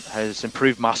has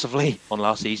improved massively on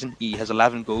last season. He has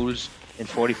 11 goals in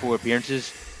 44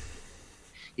 appearances.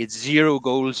 He had 0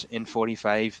 goals in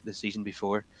 45 the season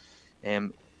before.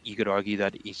 You could argue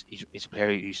that he's a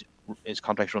player his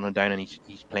contract's running down and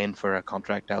he's playing for a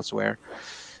contract elsewhere.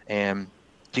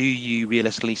 Do you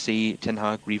realistically see Ten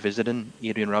Hag revisiting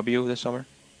Adrian Rabiot this summer?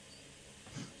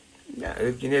 Yeah,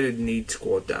 United need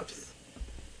squad depth.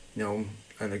 And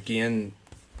again,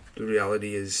 the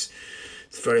reality is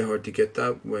it's very hard to get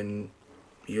that when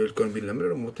you're going to be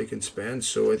limited on what they can spend.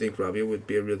 So I think Rabiot would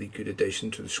be a really good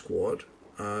addition to the squad.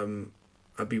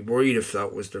 I'd be worried if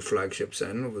that was their flagship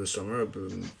signing over the summer. It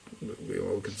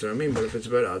will concern me. But if it's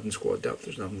about adding squad depth,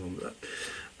 there's nothing wrong with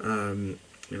that.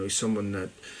 He's someone that,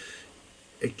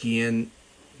 again,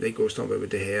 like I was talking about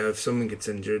with De Gea, if someone gets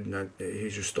injured and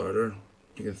he's your starter,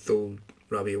 you can throw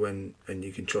Rabiot in and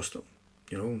you can trust him.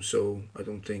 So I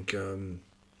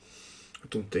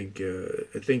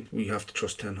think we have to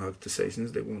trust Ten Hag's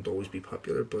decisions. They won't always be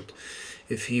popular, but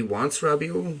if he wants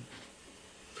Rabiot,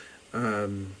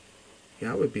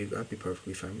 I'd be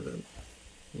perfectly fine with it.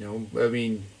 I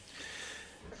mean,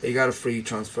 He got a free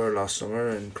transfer last summer,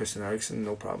 and Christian Eriksen,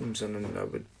 no problems, and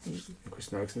then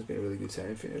Christian Eriksen's been a really good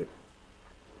signing for United.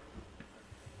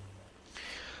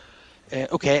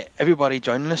 Okay, everybody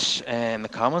joining us in the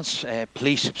comments,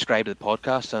 please subscribe to the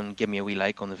podcast and give me a wee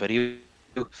like on the video.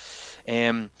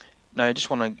 Now, I just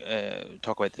want to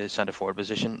talk about the centre forward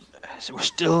position. So we're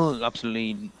still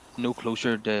absolutely no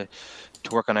closer to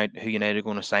working out who United are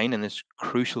going to sign in this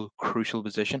crucial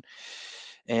position.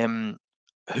 Um,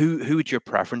 who would your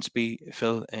preference be,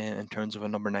 Phil, in terms of a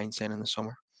number 9 signing this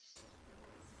summer?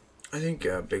 I think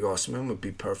Big Osman would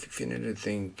be perfect for United. I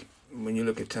think when you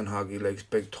look at Ten Hag, he likes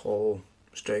big, tall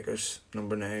strikers,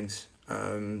 number 9s.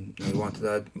 He wanted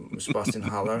that Sebastian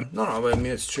Haller. No, I mean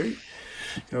it's true.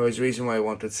 There's a reason why I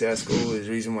wanted Sesko. There's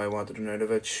a reason why I wanted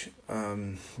Arnautovic.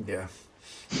 Yeah.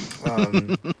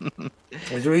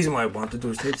 There's a reason why I wanted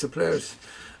those types of players.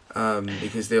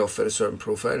 Because they all fit a certain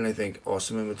profile, and I think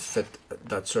Osimhen would fit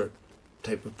that certain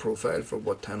type of profile for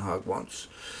what Ten Hag wants.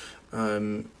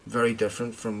 Very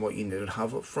different from what you needed to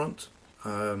have up front.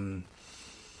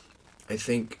 I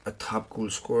think a top goal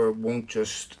scorer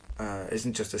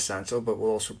isn't just essential, but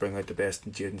will also bring out the best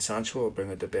in Jadon Sancho. It'll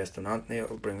bring out the best in Antony.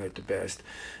 It'll bring out the best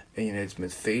in United's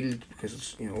midfield,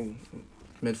 because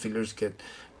midfielders get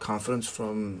confidence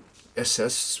from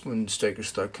assists when strikers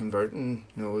start converting.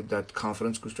 That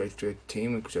confidence goes right through the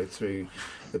team. It goes right through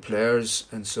the players,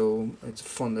 and so it's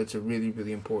fun. It's a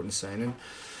really important signing.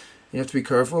 You have to be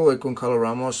careful, like Goncalo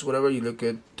Ramos, whatever. You look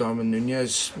at Darwin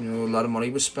Nunez, a lot of money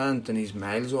was spent, and he's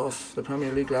miles off the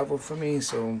Premier League level for me.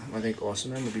 So I think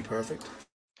Osimhen would be perfect.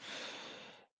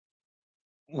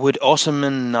 Would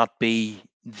Osimhen not be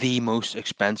the most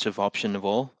expensive option of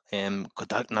all? Could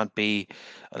that not be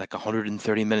like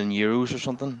 130 million euros or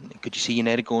something? Could you see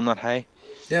United going that high?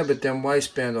 Yeah, but then why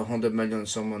spend 100 million on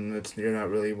someone you're not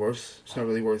really worth? It's not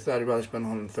really worth that. I'd rather spend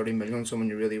 130 million on someone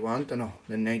you really want than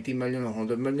 90 million,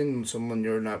 100 million on someone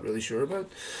you're not really sure about.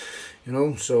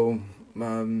 So I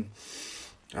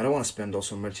don't want to spend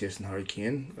also on chasing Harry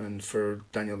Kane, and for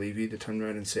Daniel Levy to turn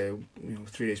around and say,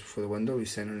 3 days before the window,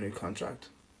 he's signing a new contract.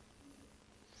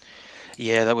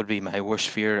 Yeah, that would be my worst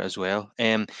fear as well.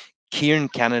 Kieran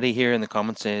Kennedy here in the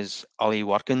comments says Ollie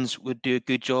Watkins would do a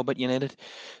good job at United.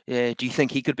 Do you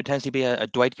think he could potentially be a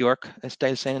Dwight York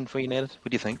style signing for United?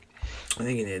 What do you think? I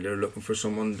think United are looking for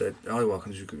someone that Ollie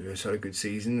Watkins has had a good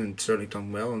season and certainly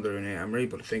done well under Emery,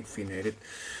 but I think for United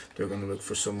they're going to look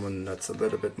for someone that's a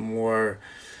little bit more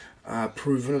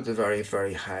proven at the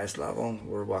very highest level,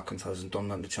 where Watkins hasn't done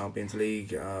that in the Champions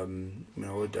League. And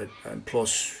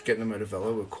plus getting him out of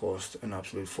Villa would cost an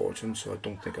absolute fortune, so I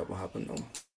don't think that will happen. No.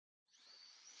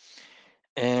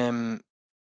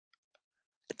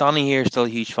 Donny here, still a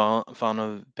huge fan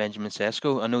of Benjamin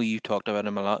Sesko. I know you talked about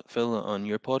him a lot, Phil, on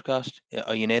your podcast.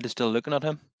 Are United still looking at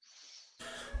him?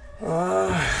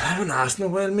 I haven't asked in a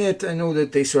while, mate. I know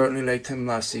that they certainly liked him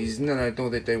last season, and I know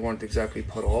that they weren't exactly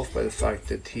put off by the fact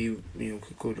that he,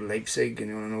 could go to Leipzig.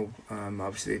 And I know,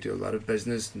 obviously they do a lot of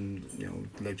business, and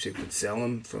Leipzig could sell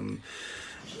him from.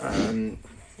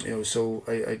 So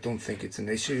I don't think it's an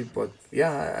issue, but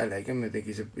yeah, I like him. I think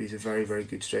he's a very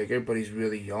good striker, but he's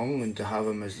really young, and to have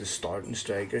him as the starting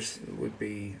striker would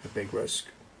be a big risk.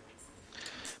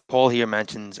 Paul here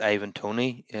mentions Ivan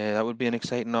Toney. That would be an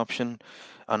exciting option,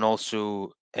 and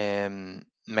also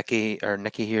Nicky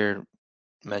here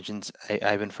mentions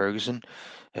Ivan Ferguson.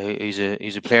 He's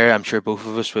a player I'm sure both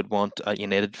of us would want at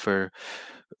United for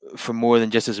more than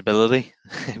just his ability,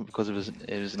 because of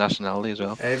his nationality as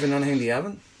well. Ivan on Hindi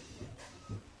Ivan.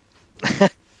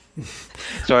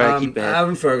 Sorry, I keep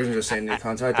Ivan Ferguson just signed a new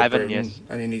contract at Brighton, yes.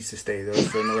 and he needs to stay there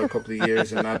for another couple of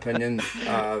years, in my opinion.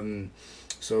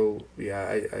 So yeah,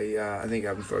 I think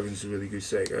Ivan Ferguson's a really good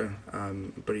striker,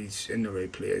 but he's in the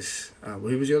right place.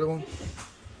 Who was the other one?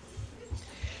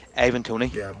 Ivan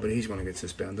Toney. Yeah, but he's going to get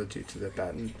suspended due to the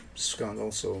betting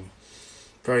scandal. So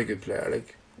very good player.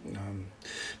 Like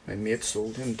my mate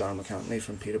sold him, Darren McCantley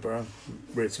from Peterborough,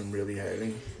 rates him really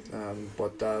highly.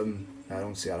 But I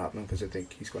don't see that happening, because I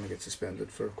think he's going to get suspended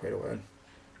for quite a while.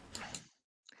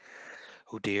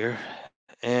 Oh dear.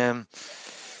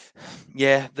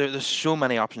 Yeah, there's so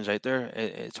many options out there.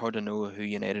 It's hard to know who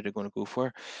United are going to go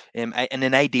for. In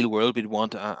an ideal world, we'd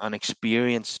want an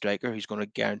experienced striker who's going to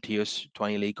guarantee us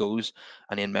 20 league goals,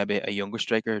 and then maybe a younger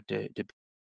striker to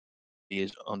be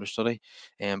his understudy.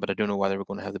 But I don't know whether we're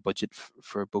going to have the budget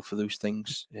for both of those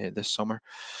things this summer.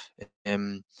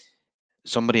 Um,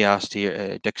 Somebody asked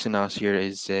here, Dixon asked here,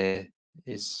 is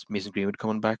Mason Greenwood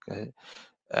coming back?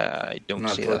 I don't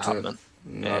Not see that fortunate.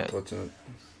 happening. Not fortunate.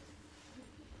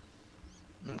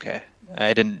 Okay.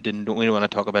 I don't really want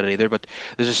to talk about it either, but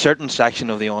there's a certain section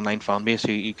of the online fan base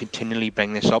who continually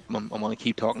bring this up. I want to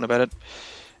keep talking about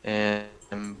it,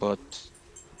 but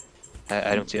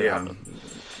I don't see it Yeah. happening.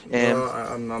 Well,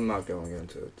 I'm not going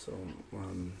into it, so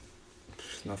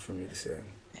it's not for me to say.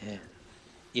 Uh,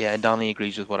 yeah, and Danny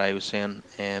agrees with what I was saying.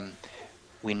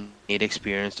 We need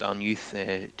experienced on youth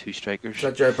two strikers, Is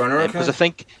that your burner because I account?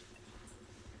 think.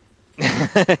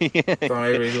 Don't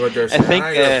agree with what you're I saying. think.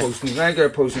 I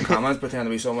got posting comments pretending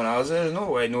to be someone else. There's no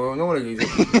way, no one agrees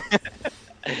with it.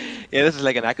 Yeah, this is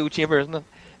like an echo chamber, isn't it?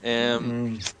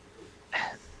 Um, Mm.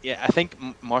 yeah, I think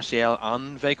Martial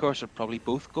and Vegas should probably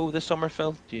both go this summer.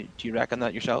 Phil, do you reckon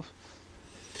that yourself?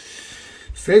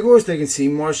 Figures they can see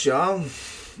Martial.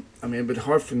 I mean, it'd be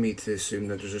hard for me to assume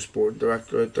that there's a sport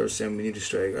director out there saying we need a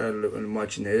striker. Look and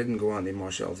match United and go Andy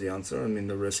Martial's the answer. I mean,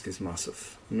 the risk is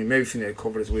massive. I mean, maybe if United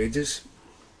cover his wages,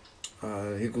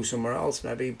 he'll go somewhere else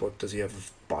maybe. But does he have a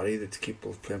body that's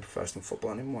capable of playing professional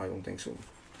football anymore? I don't think so.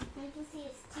 I can see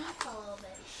his teeth a little bit.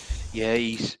 Yeah,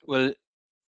 he's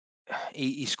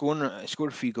scored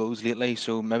a few goals lately,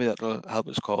 so maybe that'll help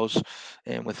his cause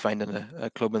with finding a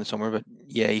club in the summer. But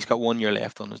yeah, he's got 1 year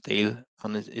left on his deal,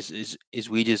 and his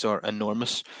wages are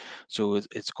enormous, so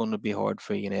it's going to be hard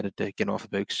for United to get off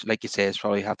the books. Like you say, it's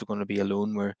probably going to be a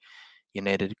loan where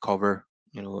United cover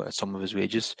some of his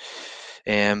wages.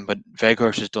 But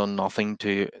Veghorst has done nothing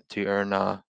to earn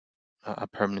a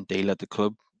permanent deal at the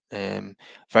club.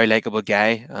 Very likable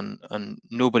guy, and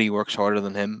nobody works harder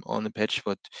than him on the pitch,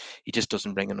 but he just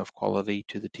doesn't bring enough quality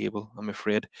to the table, I'm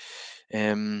afraid.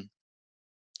 Um,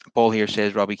 Paul here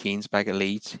says Robbie Keane's back at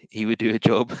Leeds. He would do a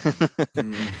job.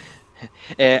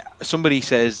 Mm. Somebody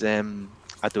says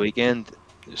at the weekend,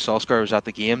 Solskjaer was at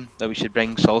the game, that we should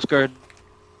bring Solskjaer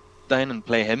down and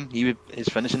play him. His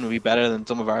finishing would be better than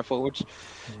some of our forwards,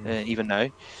 even now.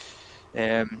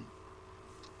 Um,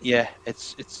 yeah,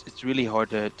 it's really hard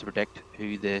to predict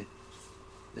who the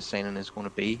signing is going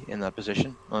to be in that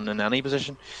position, in any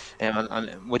position.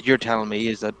 And what you're telling me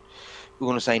is that we're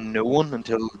going to sign no one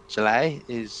until July.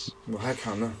 Well, how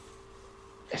can they?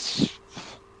 It's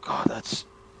God,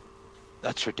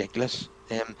 that's ridiculous.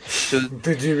 So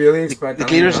Did you really expect the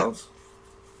anything Glazers, else?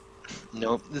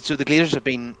 no, so the Glazers have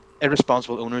been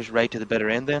irresponsible owners right to the bitter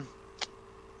end. Then,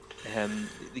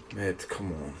 they, Mate,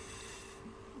 come on.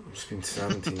 It's been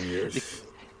 17 years.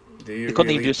 Do you they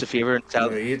couldn't even really? do us a favour and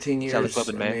sell 18 sell the years. club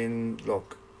in I May. mean,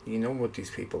 look, you know what these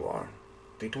people are.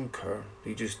 They don't care.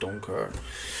 They just don't care.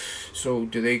 So,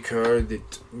 do they care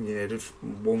that United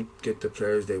won't get the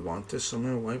players they want this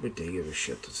summer? Why would they give a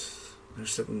shit? They're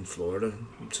sitting in Florida.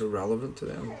 It's irrelevant to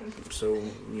them. So,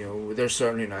 they're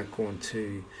certainly not going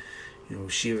to,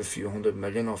 shave a few $100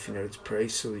 million off United's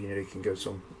price so United can get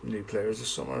some new players this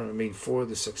summer. I mean, 4 of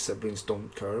the 6 siblings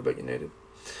don't care about United.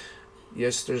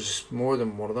 Yes, there's more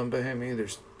than one of them behind me. I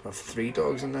have 3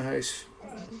 dogs in the house.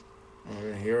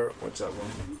 Over here, what's that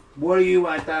one? What do you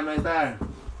want, that right there?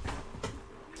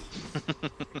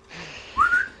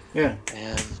 Yeah.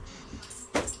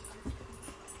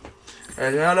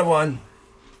 There's another one.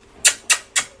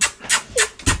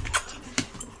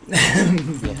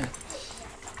 Yeah.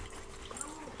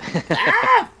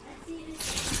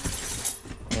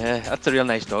 Yeah, that's a real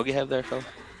nice dog you have there, Phil.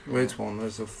 Which one?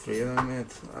 There's a 3 of them,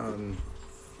 mate.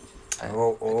 I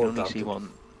all can only adopted. see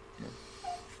one.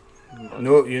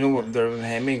 No, you know what? They're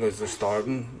behind me because they're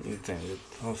starving. You think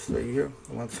I have 3 here?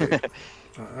 I want 3. They're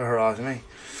harassing me.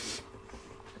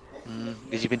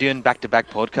 Because you've been doing back-to-back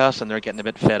podcasts and they're getting a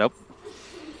bit fed up.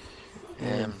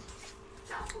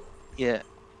 Yeah.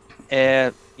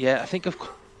 I think I've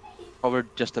covered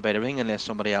just about everything unless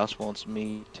somebody else wants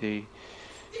me to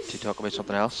talk about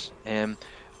something else.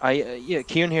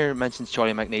 Kieran here mentions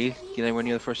Charlie McNeil getting anywhere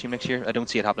near the first team next year. I don't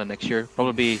see it happening next year.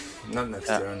 Probably Not next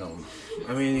year, no.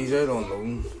 I mean, he's out on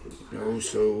loan,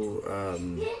 so I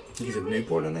think he's at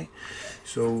Newport, isn't he?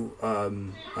 So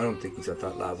I don't think he's at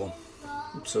that level.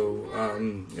 So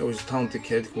he's a talented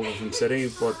kid going from City,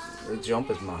 but the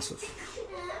jump is massive.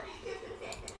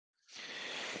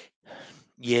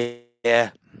 Yeah.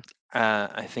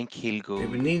 I think he'll go. They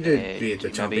would need to be at the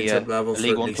championship level for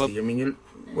League at One least club. a year. I mean,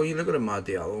 you look at Mad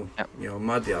Diallo. Yeah.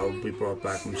 Mad Diallo will be brought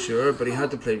back, I'm sure, but he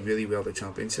had to play really well at the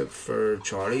championship. For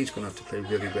Charlie, he's going to have to play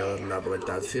really well at a level like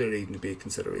that for it even to be a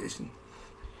consideration.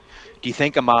 Do you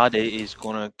think Ahmad is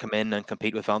going to come in and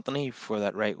compete with Anthony for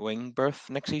that right wing berth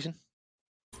next season?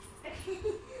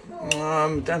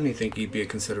 Definitely think he'd be a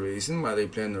consideration, whether he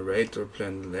playing the right or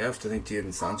playing the left. I think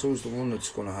Jadon Sancho is the one that's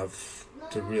going to have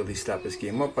to really step his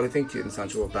game up, but I think Jadon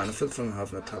Sancho will benefit from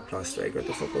having a top class striker at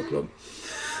the football club.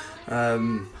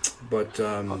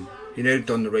 United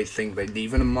done the right thing by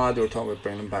leaving him mad. They were talking about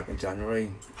bringing him back in January,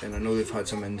 and I know they've had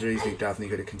some injuries. He definitely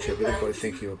could have contributed, but I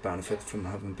think he would benefit from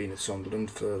having been at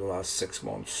Sunderland for the last 6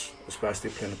 months, especially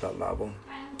playing at that level.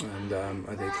 And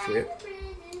I think it's great.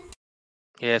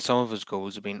 Yeah, some of his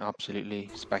goals have been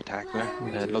absolutely spectacular.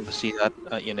 I'd love to see that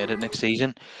at United next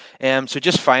season. So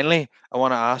just finally, I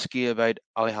want to ask you about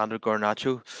Alejandro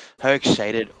Garnacho. How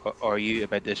excited are you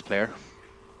about this player?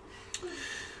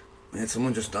 And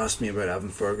someone just asked me about Evan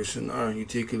Ferguson. You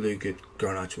take a look at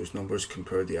Garnacho's numbers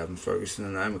compared to Evan Ferguson,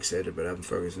 and I'm excited about Evan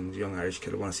Ferguson, the young Irish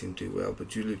kid. I want to see him do well,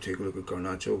 but you take a look at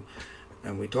Garnacho,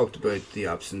 and we talked about the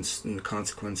absence and the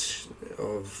consequence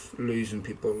of losing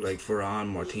people like Varane,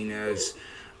 Martinez,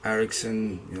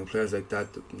 Ericsson, players like that.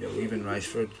 Even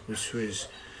Rashford was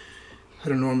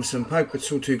had enormous impact, but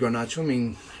so too Garnacho. I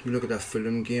mean, you look at that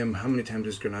Fulham game. How many times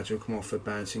has Garnacho come off the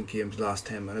bench in games last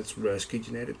 10 minutes, rescued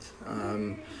United?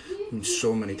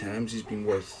 So many times he's been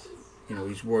worth.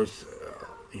 He's worth.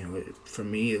 For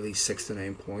me at least 6 to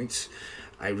 9 points.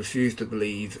 I refuse to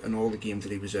believe in all the games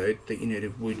that he was out that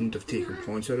United wouldn't have taken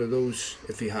points out of those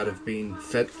if he had have been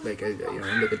fit. Like I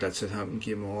look at that Southampton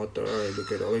game or I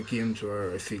look at other games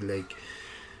where I feel like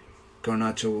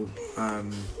Garnacho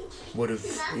would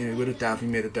have definitely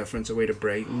made a difference away to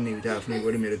Brighton. He definitely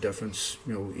would have made a difference.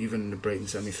 Even in the Brighton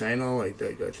semi-final, I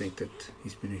think that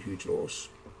he's been a huge loss.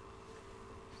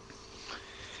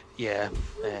 Yeah,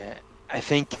 I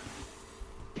think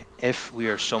if we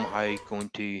are somehow going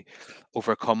to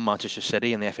overcome Manchester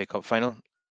City in the FA Cup final,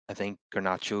 I think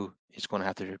Garnacho is going to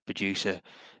have to produce a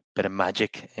bit of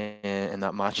magic in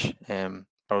that match.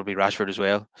 Probably Rashford as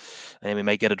well, and we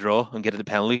might get a draw and get to the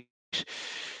penalties.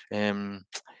 Um,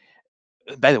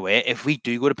 by the way, if we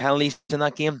do go to penalties in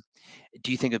that game,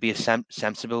 do you think it'd be a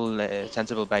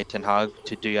sensible by Ten Hag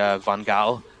to do a Van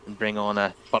Gaal and bring on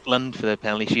a Butland for the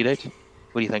penalty shootout?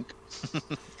 What do you think?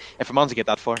 If we're to get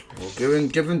that far, well,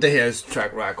 given De Gea's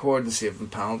track record and saving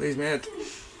penalties, mate,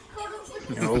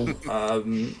 I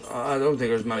don't think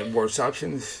there's many worse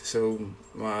options. So,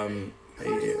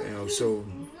 so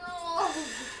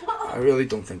I really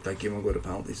don't think that game will go to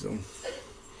penalties, though.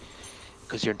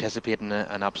 Because you're anticipating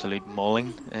an absolute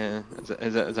mauling.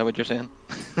 Is that what you're saying?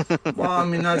 Well, I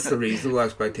mean, that's the reasonable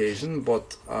expectation,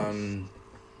 but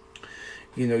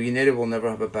United will never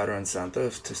have a better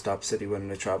incentive to stop City winning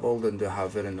the treble than to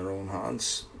have it in their own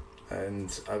hands.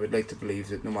 And I would like to believe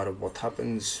that no matter what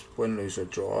happens, win, lose or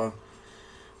draw,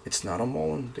 it's not a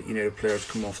mauling. That United players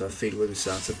come off that field with a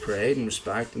sense of pride and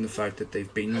respect, and the fact that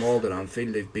they've been mauled at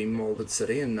Anfield, they've been mauled at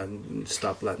City, and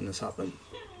stop letting this happen.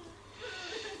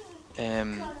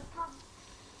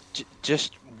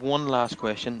 Just one last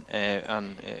question,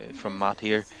 from Matt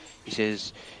here. He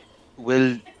says,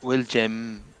 "Will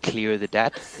Jim clear the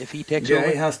debt if he takes over?"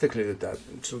 Yeah, he has to clear the debt.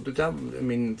 So the debt, I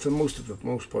mean, for the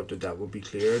most part, the debt will be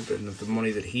cleared, and if the money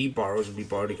that he borrows will be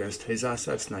borrowed against his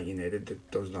assets, not United,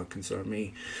 it does not concern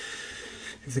me.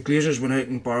 If the Glazers went out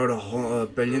and borrowed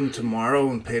 $1 billion tomorrow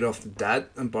and paid off the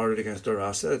debt and borrowed it against their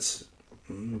assets,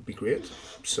 it would be great.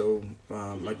 So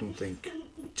I don't think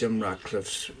Jim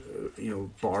Ratcliffe's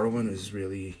borrowing is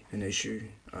really an issue.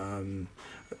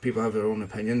 People have their own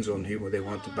opinions on who they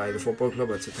want to buy the football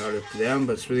club. It's entirely up to them,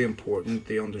 but it's really important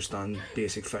they understand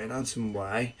basic finance and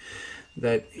why.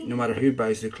 That no matter who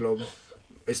buys the club,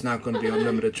 it's not going to be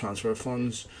unlimited transfer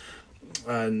funds.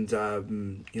 And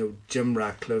Jim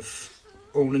Ratcliffe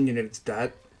owning United's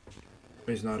debt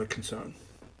is not a concern.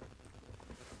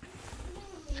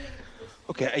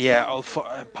 Okay, yeah.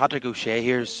 Patrick O'Shea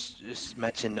here's just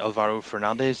mentioned Alvaro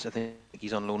Fernandez. I think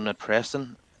he's on loan at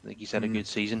Preston. I think he's had a good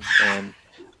season.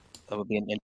 That would be an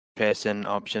interesting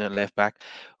option at left back.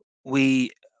 When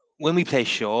we play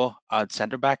Shaw at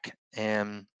centre back,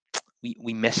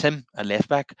 we miss him at left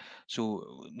back,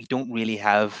 so we don't really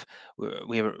have.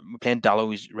 We're playing Dallow,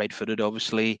 who's right footed,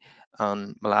 obviously,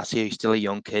 and Malacia, who's still a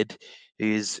young kid,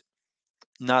 who's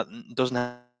not doesn't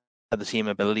have the same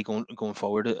ability going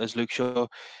forward as Luke Shaw.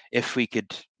 If we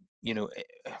could,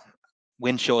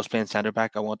 when Shaw's playing centre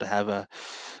back, I want to have an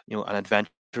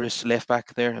adventurous left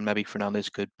back there, and maybe Fernandez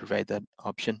could provide that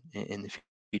option in the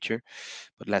future.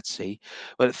 But let's see.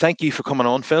 Well, thank you for coming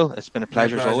on, Phil. It's been a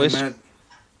pleasure as always. Mate.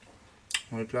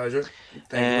 My pleasure.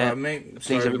 Thank you for having me.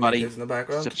 Please, everybody, kids in the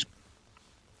background.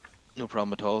 No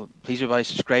problem at all. Please, everybody,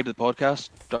 subscribe to the podcast,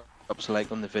 drop us a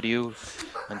like on the video,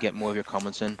 and get more of your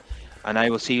comments in. And I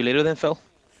will see you later then, Phil.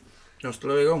 Just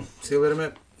there we go. See you later,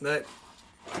 mate.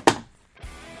 Bye.